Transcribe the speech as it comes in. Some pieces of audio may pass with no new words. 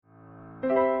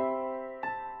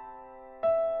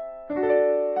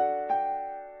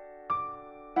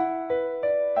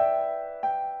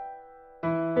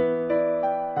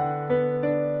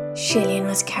Shilian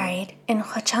was carried in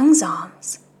Ch. Chang's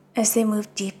arms as they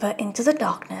moved deeper into the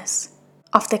darkness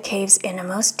of the cave's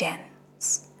innermost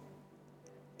dens.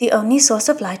 The only source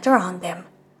of light around them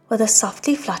were the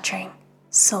softly fluttering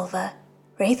silver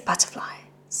wraith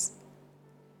butterflies.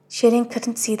 Shilian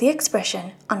couldn't see the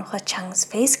expression on Ch. Chang's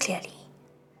face clearly,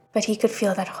 but he could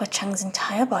feel that Ch. Chang's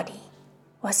entire body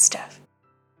was stiff.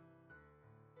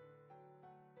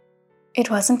 It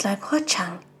wasn't like Ch.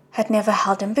 Chang had never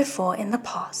held him before in the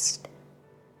past,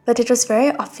 but it was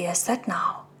very obvious that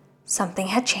now something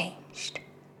had changed,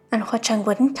 and Ch. Chang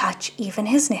wouldn't touch even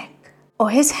his neck or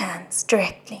his hands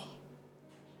directly.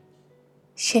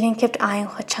 Shilian kept eyeing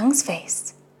Ch. Chang's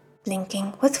face,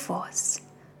 blinking with force,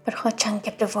 but Ch. Chang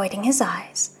kept avoiding his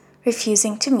eyes,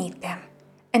 refusing to meet them,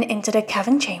 and entered a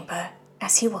cavern chamber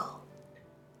as he willed.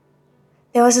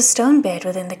 There was a stone bed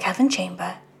within the cavern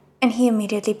chamber, and he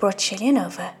immediately brought Shilian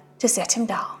over to set him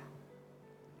down.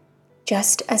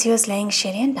 Just as he was laying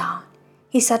Shilian down,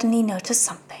 he suddenly noticed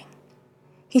something.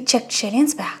 He checked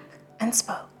Shilian's back and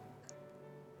spoke.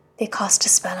 "They cast a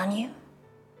spell on you?"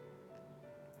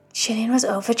 Shilian was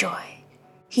overjoyed.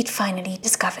 He'd finally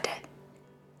discovered it.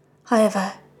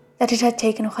 However, that it had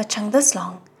taken Ch. Chang this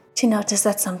long to notice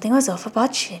that something was off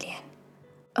about Shilian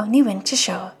only went to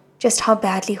show just how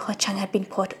badly Ch. Chang had been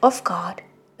caught off guard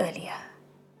earlier.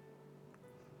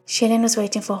 Shilian was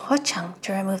waiting for Ch. Chang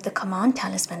to remove the command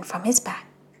talisman from his back.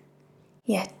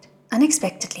 Yet,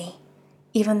 unexpectedly,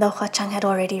 even though Ch. Chang had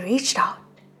already reached out,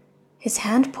 his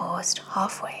hand paused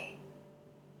halfway.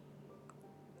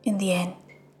 In the end,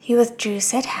 he withdrew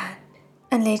said hand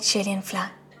and laid Shilian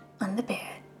flat on the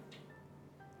bed.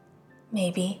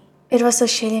 Maybe it was so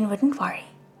Shilian wouldn't worry,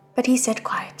 but he said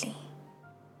quietly,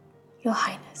 "Your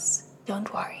Highness,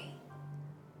 don't worry.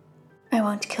 I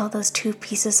won't kill those 2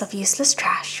 pieces of useless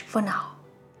trash for now,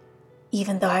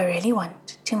 even though I really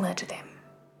want to murder them."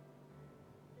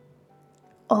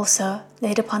 Also,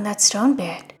 laid upon that stone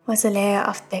bed was a layer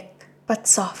of thick but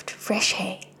soft, fresh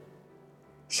hay.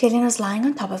 Shilian was lying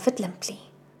on top of it limply,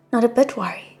 not a bit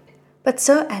worried, but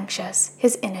so anxious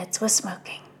his innards were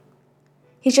smoking.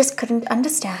 He just couldn't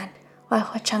understand why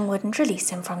Ch. Chang wouldn't release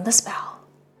him from the spell.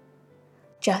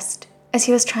 Just as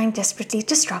he was trying desperately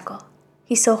to struggle,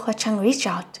 he saw Ch. Chang reach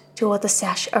out toward the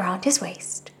sash around his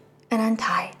waist and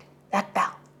untied that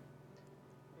belt.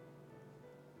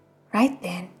 Right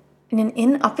then, in an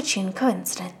inopportune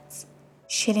coincidence,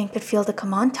 Shilian could feel the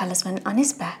command talisman on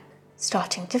his back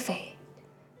starting to fade,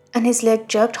 and his leg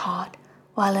jerked hard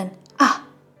while an "ah"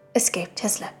 escaped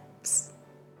his lips.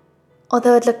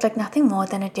 Although it looked like nothing more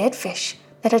than a dead fish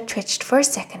that had twitched for a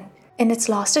second in its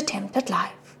last attempt at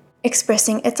life,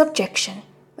 expressing its objection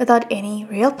without any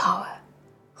real power,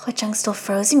 Ch. Chang still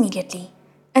froze immediately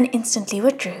and instantly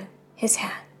withdrew his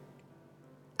hand.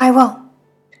 "I won't,"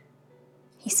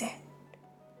 he said.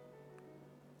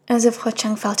 As if Ch.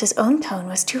 Chang felt his own tone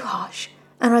was too harsh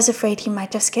and was afraid he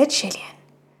might have scared Shilian,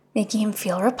 making him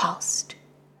feel repulsed.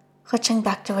 Ch. Chang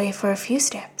backed away for a few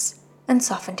steps and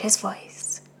softened his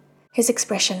voice, his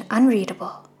expression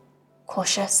unreadable,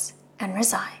 cautious and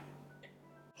resigned.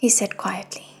 He said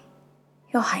quietly,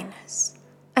 "Your Highness,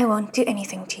 I won't do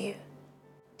anything to you.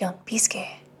 Don't be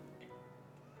scared."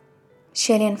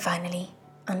 Shilian finally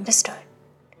understood.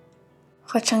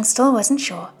 Ch. Chang still wasn't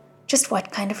sure just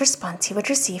what kind of response he would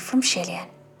receive from Shilian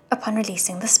upon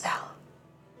releasing the spell,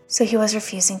 so he was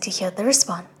refusing to hear the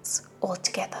response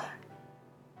altogether.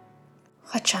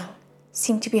 Ch. Chang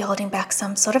seemed to be holding back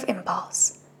some sort of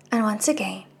impulse, and once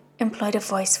again employed a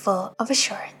voice full of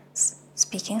assurance,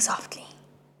 speaking softly,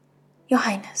 "Your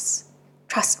Highness,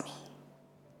 trust me."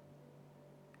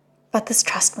 But this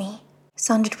 "trust me"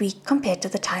 sounded weak compared to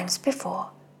the times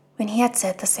before when he had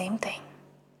said the same thing.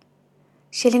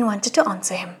 Shilian wanted to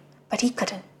answer him, but he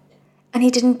couldn't, and he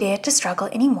didn't dare to struggle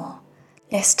anymore,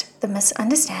 lest the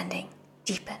misunderstanding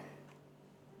deepen.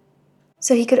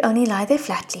 So he could only lie there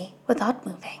flatly without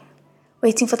moving,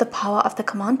 waiting for the power of the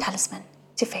command talisman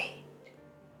to fade.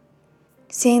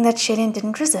 Seeing that Shilian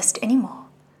didn't resist anymore,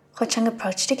 Ch. Chang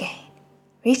approached again,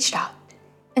 reached out,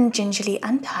 and gingerly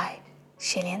untied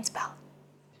Shilian's belt.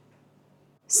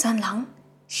 "San Lang,"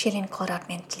 Shilian called out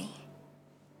mentally.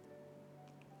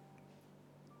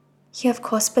 He of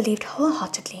course believed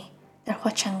wholeheartedly that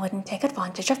Ch. Chang wouldn't take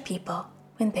advantage of people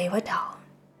when they were down.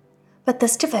 But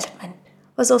this development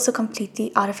was also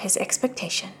completely out of his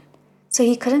expectation, so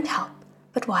he couldn't help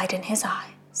but widen his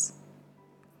eyes.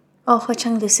 While Ch.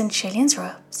 Chang loosened Shilian's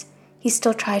robes, he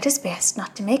still tried his best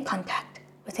not to make contact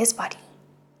with his body,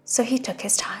 so he took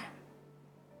his time.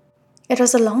 It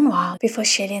was a long while before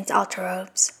Shilian's outer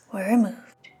robes were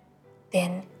removed,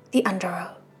 then the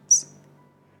underrobes.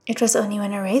 It was only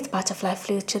when a wraith butterfly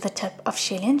flew to the tip of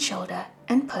Shilian's shoulder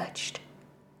and perched,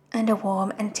 and a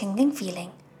warm and tingling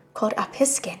feeling crawled up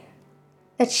his skin,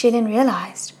 that Shilian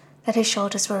realized that his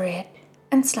shoulders were red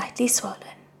and slightly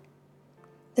swollen.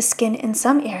 The skin in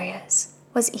some areas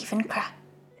was even cracked.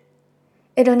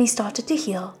 It only started to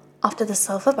heal after the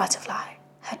silver butterfly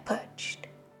had perched.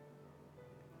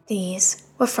 These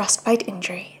were frostbite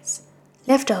injuries,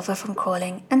 left over from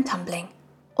crawling and tumbling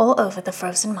all over the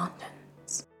frozen mountains.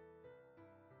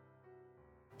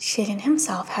 Shilian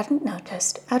himself hadn't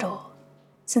noticed at all,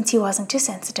 since he wasn't too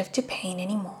sensitive to pain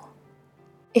anymore.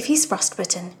 If he's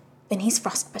frostbitten, then he's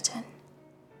frostbitten.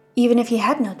 Even if he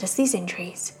had noticed these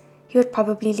injuries, he would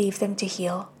probably leave them to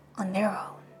heal on their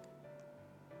own.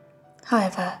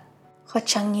 However,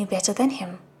 Ch.177 knew better than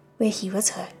him where he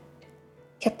was hurt,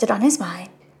 kept it on his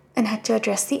mind, and had to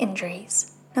address the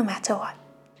injuries no matter what.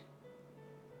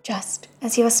 Just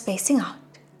as he was spacing out,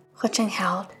 Ch.177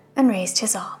 held and raised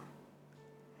his arm.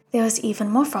 There was even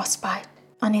more frostbite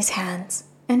on his hands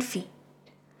and feet,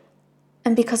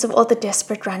 and because of all the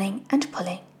desperate running and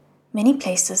pulling, many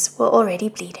places were already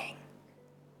bleeding.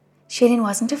 Shilian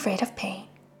wasn't afraid of pain,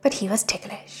 but he was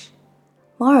ticklish.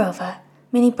 Moreover,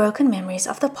 many broken memories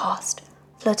of the past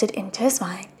floated into his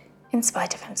mind in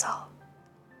spite of himself.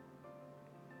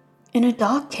 In a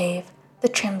dark cave, the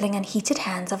trembling and heated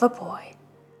hands of a boy,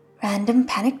 random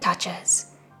panic touches,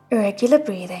 irregular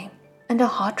breathing, and a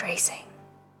heart racing.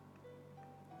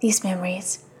 These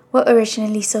memories were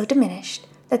originally so diminished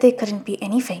that they couldn't be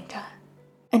any fainter,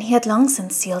 and he had long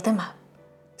since sealed them up,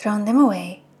 thrown them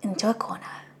away into a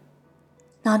corner.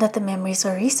 Now that the memories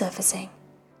were resurfacing,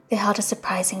 they held a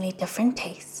surprisingly different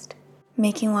taste,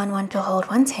 making one want to hold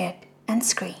one's head and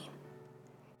scream,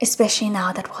 especially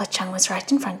now that Ch.177 was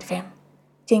right in front of him,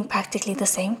 doing practically the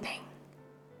same thing.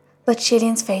 But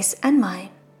Shilian's face and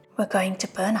mind were going to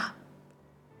burn up.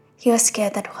 He was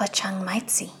scared that Ch.177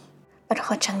 might see, but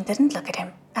Ch.177 didn't look at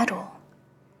him at all,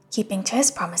 keeping to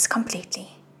his promise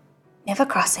completely, never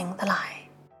crossing the line.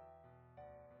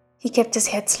 He kept his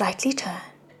head slightly turned,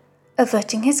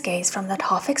 averting his gaze from that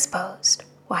half-exposed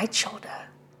white shoulder.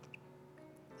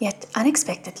 Yet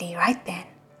unexpectedly, right then,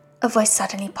 a voice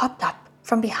suddenly popped up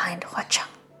from behind Ch.177.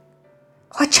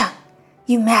 "Ch.177,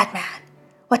 you madman!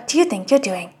 What do you think you're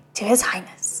doing to His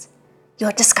Highness?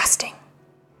 You're disgusting."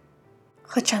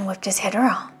 Ch.177 whipped his head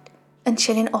around, and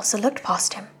Shilian also looked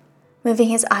past him, moving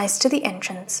his eyes to the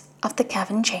entrance of the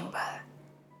cavern chamber.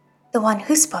 The one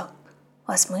who spoke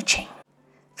was Muqing.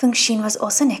 Fengxin was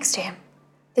also next to him.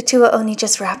 The two were only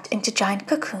just wrapped into giant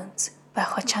cocoons by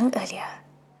Ch.177 earlier,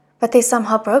 but they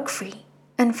somehow broke free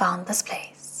and found this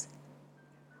place.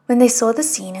 When they saw the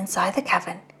scene inside the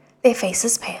cavern, their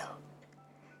faces paled.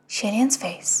 Shilian's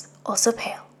face also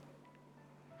paled.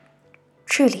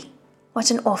 Truly, what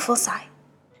an awful sight.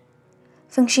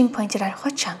 Fengxin pointed at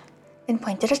Ch.177, then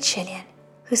pointed at Shilian,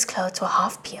 whose clothes were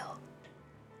half peeled.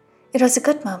 It was a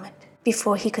good moment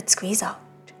before he could squeeze out,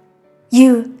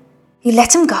 You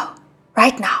let him go,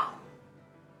 right now."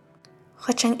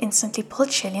 Ch.177 instantly pulled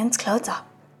Shilian's clothes up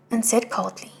and said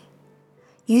coldly,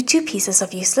 "You two pieces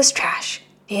of useless trash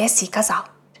dare seek us out.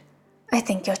 I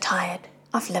think you're tired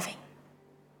of living."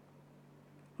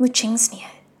 Muqing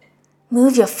sneered.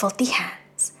 "Move your filthy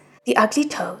hands. The ugly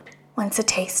toad wants a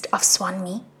taste of swan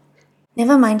meat.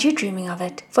 Never mind you dreaming of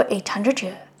it for 800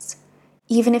 years.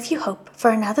 Even if you hope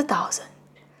for another 1,000,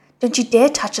 don't you dare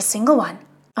touch a single one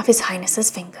of His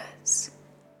Highness's fingers."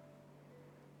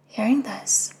 Hearing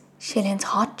this, Shilian's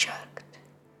heart jerked.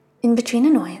 In between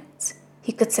annoyance,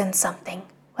 he could sense something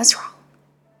was wrong.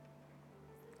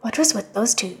 What was with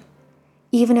those two?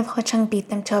 Even if Ch.177 beat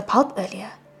them to a pulp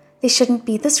earlier, they shouldn't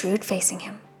be this rude facing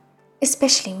him,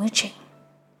 especially Muqing.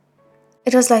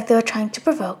 It was like they were trying to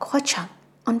provoke Ch.177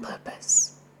 on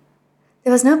purpose.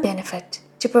 There was no benefit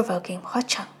to provoking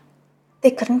Ch.177.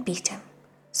 They couldn't beat him,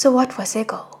 so what was their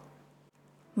goal?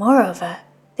 Moreover,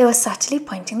 they were subtly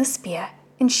pointing the spear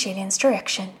in Shilian's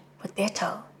direction with their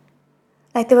toe,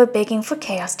 like they were begging for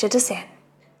chaos to descend,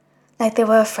 like they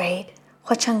were afraid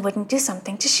Ch.177 wouldn't do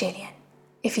something to Shilian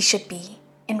if he should be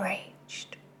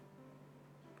enraged.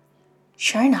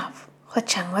 Sure enough,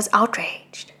 Ch.177 was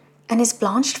outraged, and his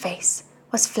blanched face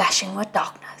was flashing with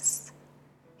darkness.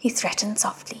 He threatened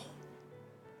softly,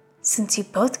 "Since you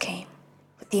both came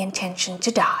with the intention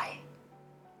to die."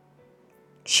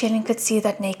 Shilian could see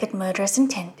that naked murderous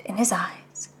intent in his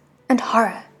eyes, and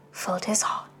horror filled his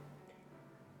heart.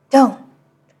 "Don't!"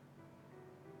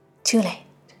 Too late.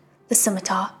 The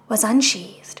scimitar was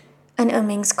unsheathed, and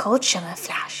Ming's cold shimmer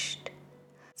flashed.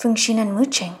 Fengxin and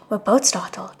Muqing were both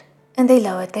startled, and they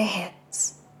lowered their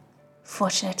heads.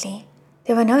 Fortunately,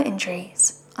 there were no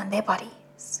injuries on their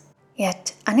bodies.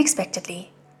 Yet,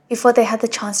 unexpectedly, before they had the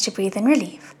chance to breathe in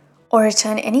relief or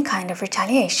return any kind of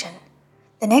retaliation,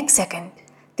 the next second,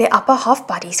 their upper half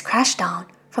bodies crashed down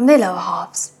from their lower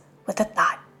halves with a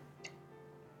thud.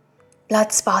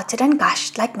 Blood spouted and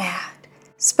gushed like mad,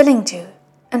 spilling to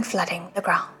and flooding the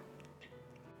ground.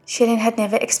 Shilin had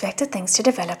never expected things to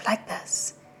develop like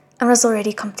this and was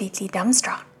already completely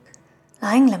dumbstruck,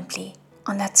 lying limply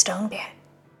on that stone bed.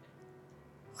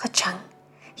 Ch.177,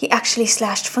 he actually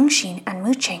slashed Fengxin and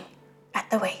Muqing at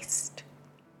the waist.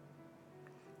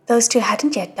 Those two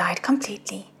hadn't yet died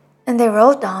completely, and they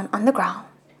rolled down on the ground,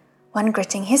 one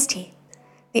gritting his teeth,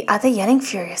 the other yelling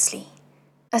furiously,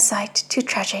 a sight too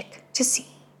tragic to see.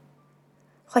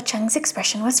 Ch.177's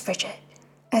expression was frigid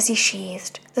as he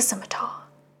sheathed the scimitar.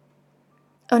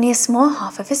 Only a small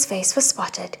half of his face was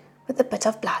spotted with a bit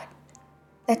of blood,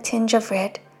 that tinge of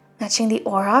red matching the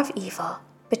aura of evil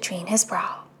between his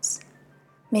brows,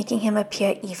 making him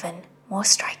appear even more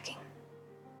striking.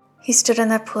 He stood in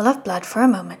that pool of blood for a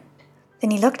moment,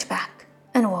 then he looked back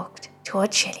and walked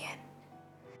toward Shilin.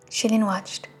 Shilin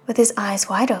watched with his eyes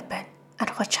wide open at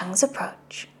Ch.177's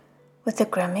approach with a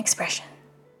grim expression,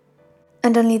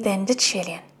 and only then did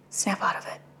Shilin snap out of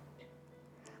it.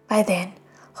 By then,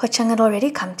 Ch.177 had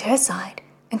already come to her side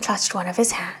and clutched one of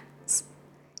his hands.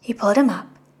 He pulled him up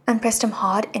and pressed him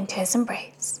hard into his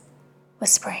embrace,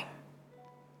 whispering,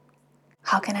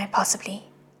 "How can I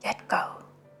possibly let go?"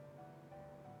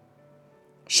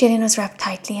 Shilin was wrapped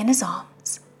tightly in his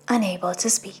arms, unable to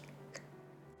speak,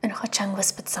 and Ch.177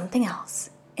 whispered something else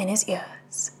in his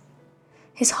ears.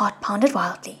 His heart pounded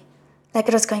wildly, like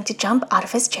it was going to jump out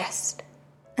of his chest,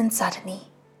 and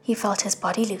suddenly he felt his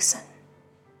body loosen.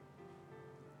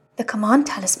 The command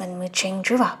talisman Muqing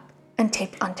drew up and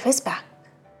taped onto his back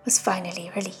was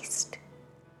finally released.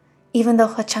 Even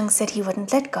though Ch.177 said he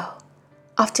wouldn't let go,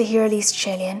 after he released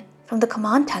Shilin from the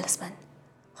command talisman,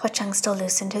 Ch.177 still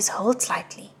loosened his hold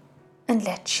slightly and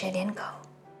let Shilin go.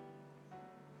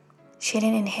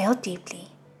 Shilin inhaled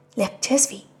deeply, leapt to his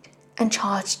feet, and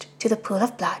charged to the pool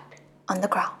of blood on the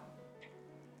ground.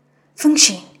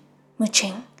 "Fengxin,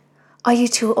 Muqing, are you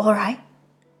two all right?"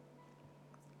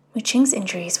 Muqing's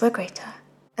injuries were greater,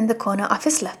 and the corner of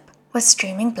his lip was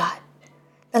streaming blood.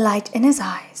 The light in his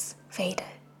eyes faded.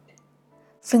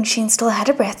 Fengxin still had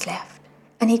a breath left,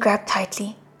 and he grabbed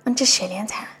tightly onto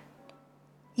Shilin's hand.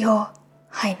 "Your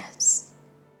Highness."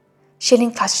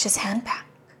 Shilin clutched his hand back.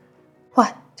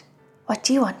 What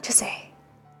do you want to say?"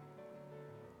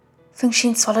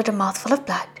 Fengxin swallowed a mouthful of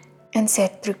blood and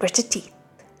said through gritted teeth,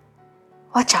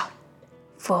 "Watch out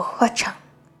for Ch.177.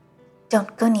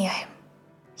 Don't go near him.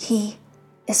 He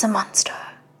is a monster."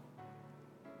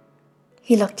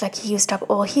 He looked like he used up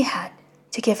all he had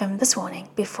to give him this warning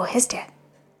before his death.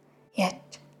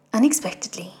 Yet,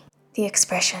 unexpectedly, the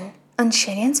expression on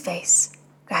Shilin's face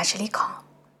gradually calmed.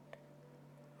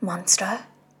 "Monster?"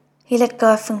 He let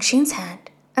go of Fengxin's hand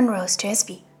and rose to his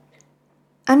feet.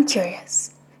 "I'm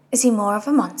curious, is he more of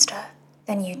a monster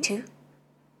than you two?"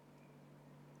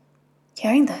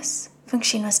 Hearing this,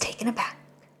 Fengxin was taken aback.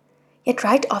 Yet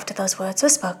right after those words were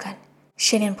spoken,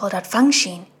 Shilin pulled out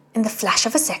Fengxin in the flash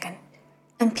of a second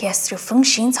and pierced through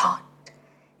Fengxin's heart,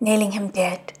 nailing him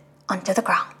dead onto the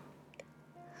ground.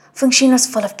 Fengxin was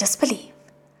full of disbelief.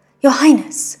 "Your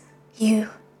Highness, you..."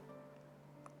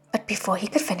 But before he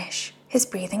could finish, his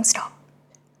breathing stopped.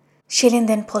 Shilin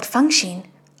then pulled Fengxin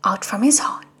out from his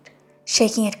heart,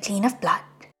 shaking it clean of blood,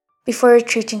 before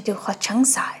retreating to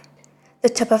Ch.177's side, the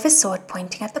tip of his sword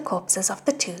pointing at the corpses of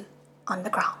the two on the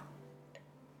ground.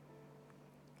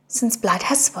 "Since blood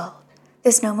has spilled,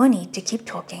 there's no more need to keep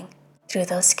talking through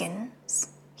those skins,"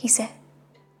 he said.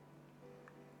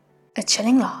 A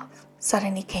chilling laugh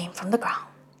suddenly came from the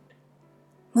ground.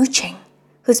 Muqing,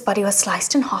 whose body was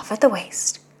sliced in half at the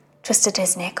waist, twisted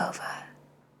his neck over.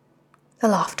 The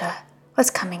laughter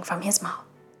was coming from his mouth.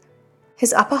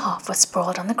 His upper half was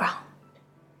sprawled on the ground.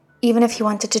 Even if he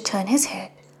wanted to turn his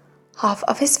head, half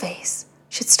of his face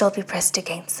should still be pressed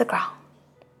against the ground.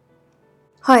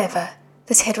 However,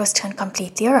 this head was turned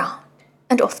completely around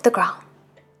and off the ground,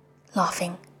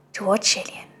 laughing toward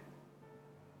Shilin.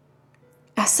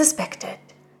 As suspected,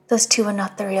 those two were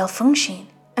not the real Fengxin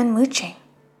and Muqing,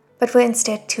 but were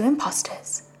instead two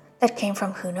imposters that came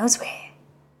from who knows where.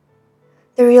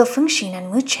 The real Fengxin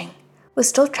and Muqing were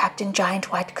still trapped in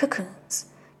giant white cocoons,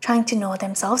 trying to gnaw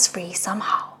themselves free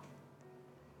somehow.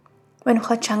 When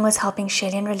Ch.177 was helping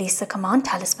Shilin release the command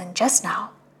talisman just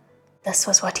now, this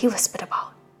was what he whispered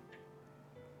about.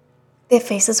 Their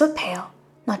faces were pale,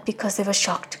 not because they were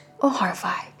shocked or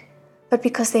horrified, but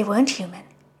because they weren't human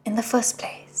in the first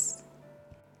place.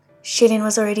 Shilin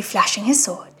was already flashing his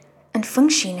sword, and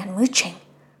Fengxin and Muqing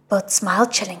Both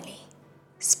smiled chillingly,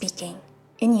 speaking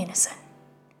in unison.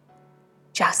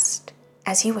 Just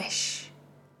as you wish.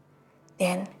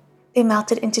 Then they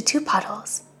melted into 2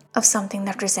 puddles of something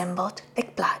that resembled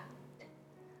thick blood.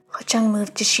 Ch.1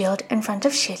 moved to shield in front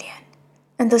of Shilian,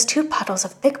 and those 2 puddles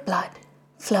of thick blood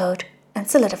flowed and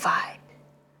solidified.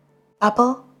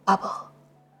 Bubble, bubble,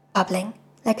 bubbling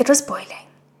like it was boiling,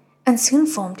 and soon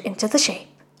formed into the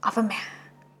shape of a man.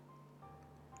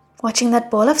 Watching that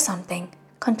ball of something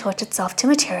contort itself to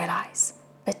materialize,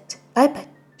 bit by bit,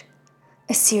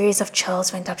 a series of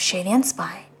chills went up Shilian's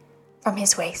spine, from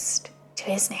his waist to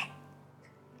his neck.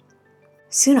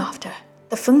 Soon after,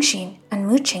 the Fengxin and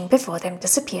Mu Qing before them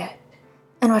disappeared,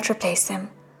 and what replaced them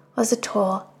was a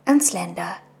tall and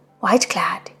slender,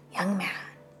 white-clad young man.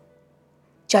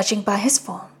 Judging by his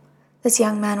form, this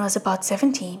young man was about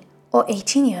 17 or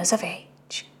 18 years of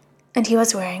age, and he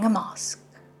was wearing a mask.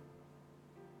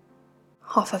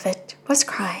 Half of it was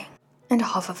crying, and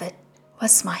half of it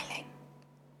was smiling.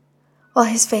 While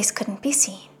his face couldn't be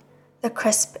seen, the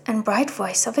crisp and bright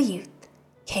voice of a youth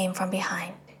came from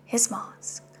behind his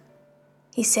mask.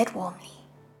 He said warmly,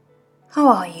 "How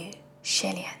are you,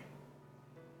 Shilian?"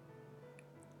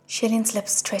 Shilian's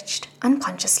lips twitched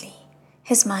unconsciously,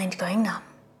 his mind going numb.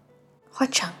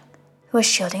 Ch.1, who was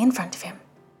shielding in front of him,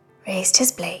 raised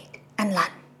his blade and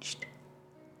lunged.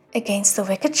 Against the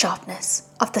wicked sharpness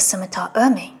of the scimitar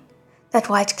Erming, that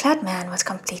white-clad man was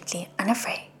completely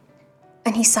unafraid,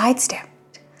 and he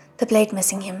sidestepped, the blade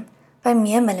missing him by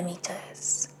mere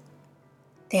millimeters.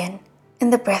 Then,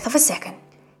 in the breath of a second,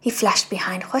 he flashed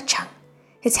behind Ch.1,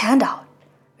 his hand out,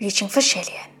 reaching for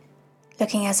Shilian,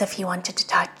 looking as if he wanted to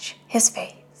touch his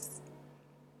face.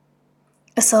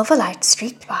 A silver light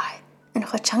streaked by, and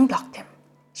Ch.1 blocked him,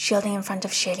 shielding in front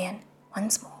of Shilian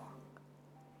once more.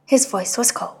 His voice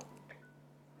was cold.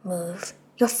 "Move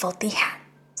your filthy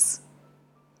hands."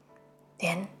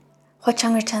 Then,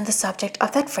 Ch.1 returned the subject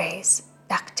of that phrase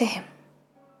back to him.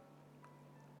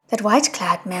 That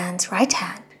white-clad man's right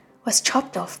hand was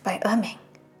chopped off by Erming,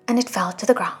 and it fell to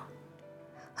the ground.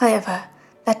 However,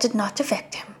 that did not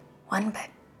affect him one bit.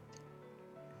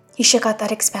 He shook out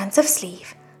that expansive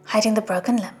sleeve, hiding the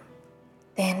broken limb.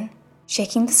 Then,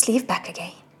 shaking the sleeve back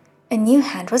again, a new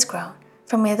hand was grown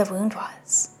from where the wound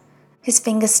was. His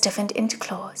fingers stiffened into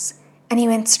claws, and he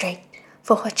went straight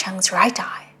for Ch.1's right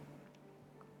eye.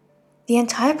 The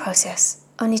entire process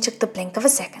only took the blink of a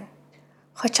second.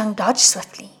 Ch.1 dodged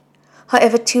swiftly.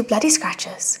 However, 2 bloody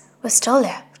scratches were still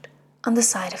left on the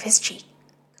side of his cheek.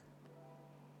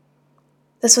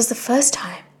 This was the first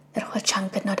time that Ch.1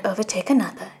 could not overtake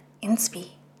another in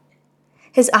speed.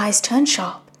 His eyes turned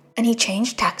sharp, and he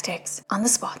changed tactics on the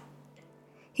spot.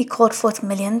 He called forth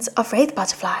millions of wraith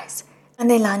butterflies, and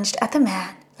they lunged at the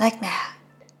man like mad.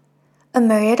 A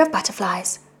myriad of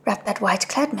butterflies wrapped that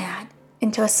white-clad man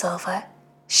into a silver,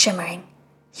 shimmering,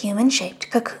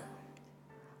 human-shaped cocoon.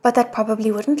 But that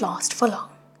probably wouldn't last for long.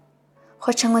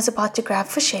 Ch.1 was about to grab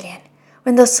for Shilian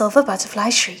when those silver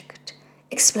butterflies shrieked,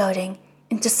 exploding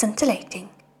into scintillating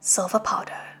silver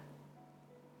powder.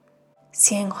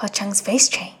 Seeing Ch.1's face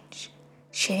change,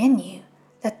 Shilian knew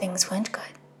that things weren't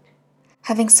good.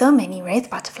 Having so many wraith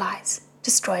butterflies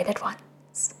destroyed at once.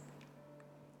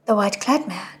 The white-clad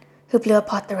man who blew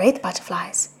apart the wraith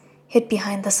butterflies hid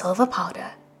behind the silver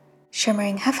powder,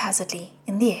 shimmering haphazardly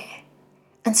in the air,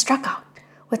 and struck out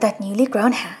with that newly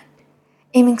grown hand,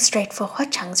 aiming straight for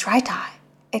Ch.1's right eye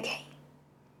again.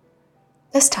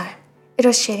 This time, it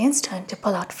was Shilian's turn to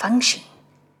pull out Fengxin,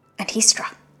 and he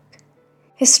struck.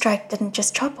 His strike didn't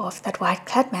just chop off that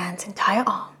white-clad man's entire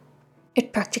arm,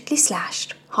 it practically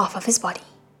slashed half of his body.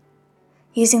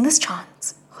 Using this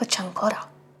chance, Ch.1 called out,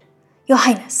 "Your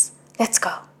Highness, let's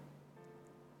go."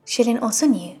 Shilian also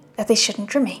knew that they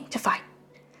shouldn't remain to fight,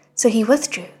 so he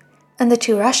withdrew, and the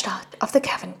 2 rushed out of the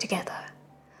cavern together,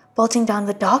 bolting down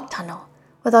the dark tunnel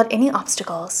without any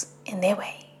obstacles in their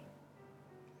way.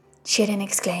 Shilian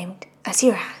exclaimed as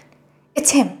he ran,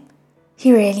 "It's him!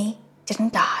 He really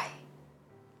didn't die."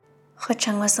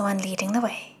 Ch.1 was the one leading the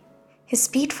way, his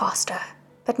speed faster,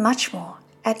 but much more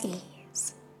at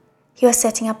ease. He was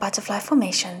setting up butterfly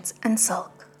formations and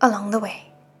silk along the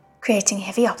way, creating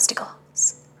heavy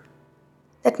obstacles.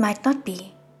 "That might not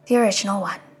be the original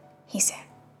one," he said.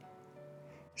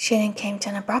 Shilian came to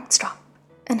an abrupt stop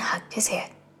and hugged his head.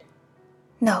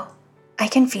 "No, I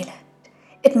can feel it.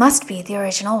 It must be the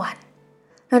original one.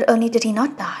 Not only did he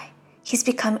not die, he's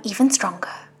become even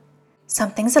stronger.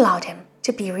 Something's allowed him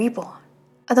to be reborn.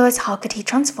 Otherwise, how could he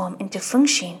transform into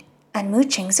Fengxin and Mu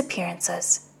Qing's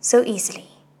appearances so easily?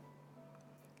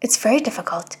 It's very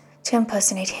difficult to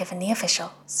impersonate heavenly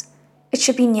officials. It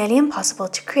should be nearly impossible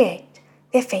to create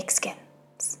their fake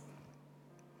skins.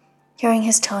 Hearing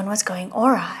his tone was going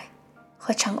awry,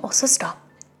 Ch.1 also stopped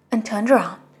and turned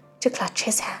around to clutch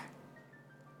his hand.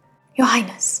 Your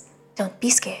Highness, don't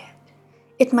be scared.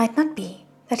 It might not be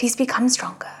that he's become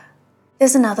stronger.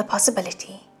 There's another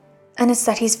possibility, and it's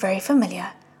that he's very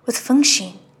familiar with Feng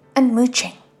Xin and Mu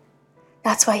Qing.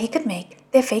 That's why he could make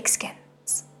their fake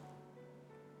skins.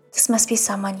 This must be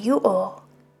someone you all...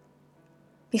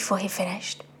 Before he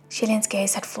finished, Shilian's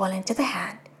gaze had fallen to the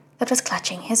hand that was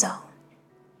clutching his own.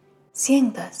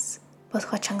 Seeing this, both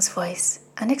Ch.1's voice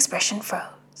and expression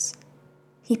froze.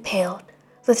 He paled,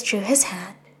 withdrew his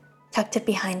hand, tucked it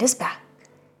behind his back,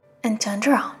 and turned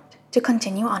around to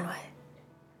continue onward.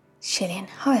 Shilian,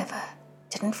 however,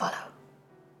 didn't follow.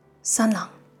 Sunlong,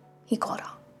 he called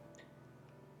out.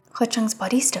 Ch.1's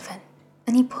body stiffened,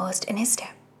 and he paused in his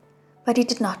step, but he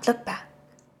did not look back,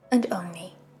 and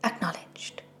only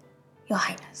acknowledged, Your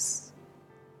Highness.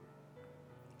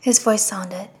 His voice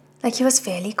sounded like he was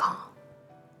fairly calm.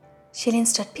 Shilian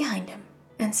stood behind him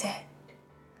and said,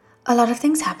 A lot of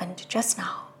things happened just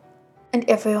now, and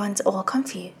everyone's all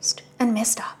confused and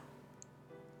messed up.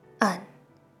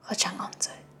 Ch.1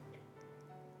 answered.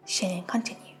 Shilian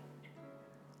continued,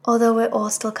 Although we're all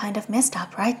still kind of messed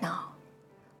up right now,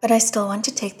 but I still want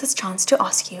to take this chance to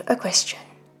ask you a question,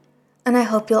 and I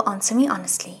hope you'll answer me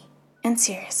honestly and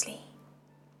seriously.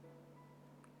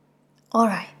 All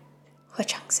right,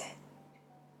 Ch.1 said.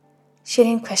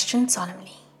 Shilian questioned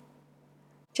solemnly,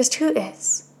 Just who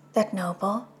is that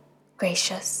noble,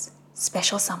 gracious,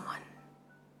 special someone?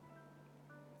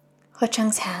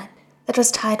 Ch.1's hand, that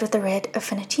was tied with a red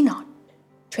affinity knot,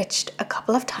 twitched a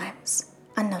couple of times,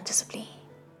 unnoticeably.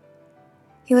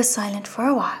 He was silent for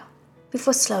a while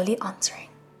before slowly answering.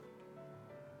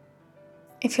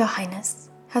 If Your Highness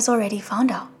has already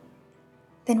found out,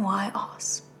 then why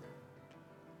ask?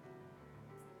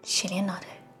 Shilian nodded.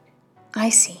 I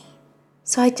see,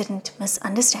 so I didn't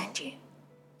misunderstand you.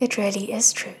 It really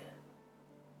is true.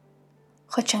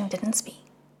 Ch.1 didn't speak.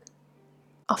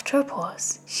 After a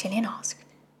pause, Shilian asked,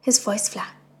 his voice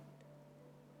flat.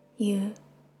 You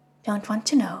don't want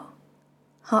to know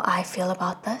how I feel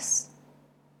about this?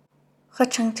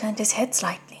 Ch.1 turned his head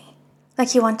slightly, like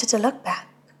he wanted to look back,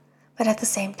 but at the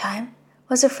same time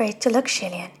was afraid to look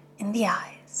Shilian in the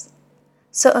eyes,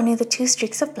 so only the 2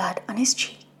 streaks of blood on his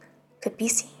cheek could be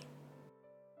seen.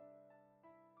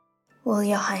 Will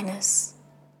Your Highness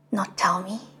not tell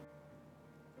me?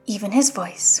 Even his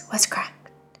voice was cracked.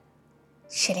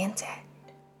 Shilian said,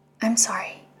 I'm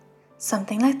sorry.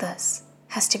 Something like this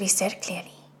has to be said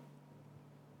clearly.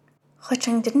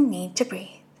 Ch.1 didn't need to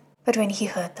breathe, but when he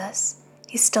heard this,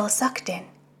 he still sucked in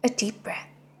a deep breath.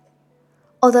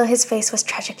 Although his face was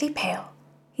tragically pale,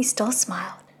 he still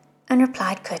smiled and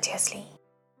replied courteously.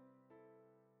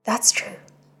 That's true.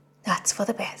 That's for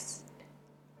the best.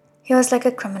 He was like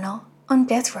a criminal on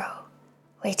death row,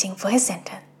 waiting for his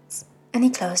sentence, and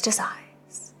he closed his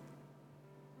eyes.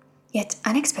 Yet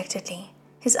unexpectedly,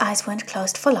 his eyes weren't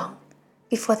closed for long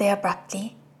before they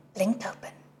abruptly blinked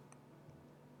open.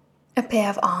 A pair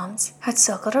of arms had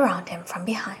circled around him from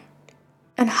behind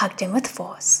and hugged him with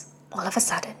force all of a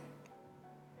sudden.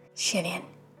 Shilian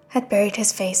had buried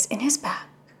his face in his back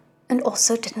and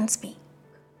also didn't speak.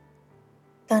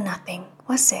 Though nothing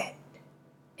was said,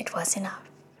 it was enough.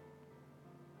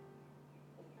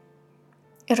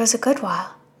 It was a good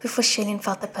while before Shilian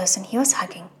felt the person he was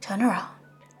hugging turn around,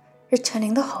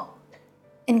 returning the hold,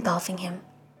 engulfing him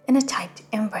in a tight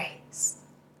embrace.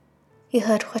 He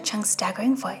heard Ch.1's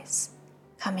staggering voice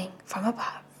coming from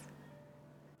above.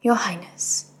 Your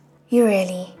Highness, you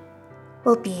really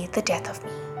will be the death of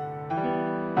me.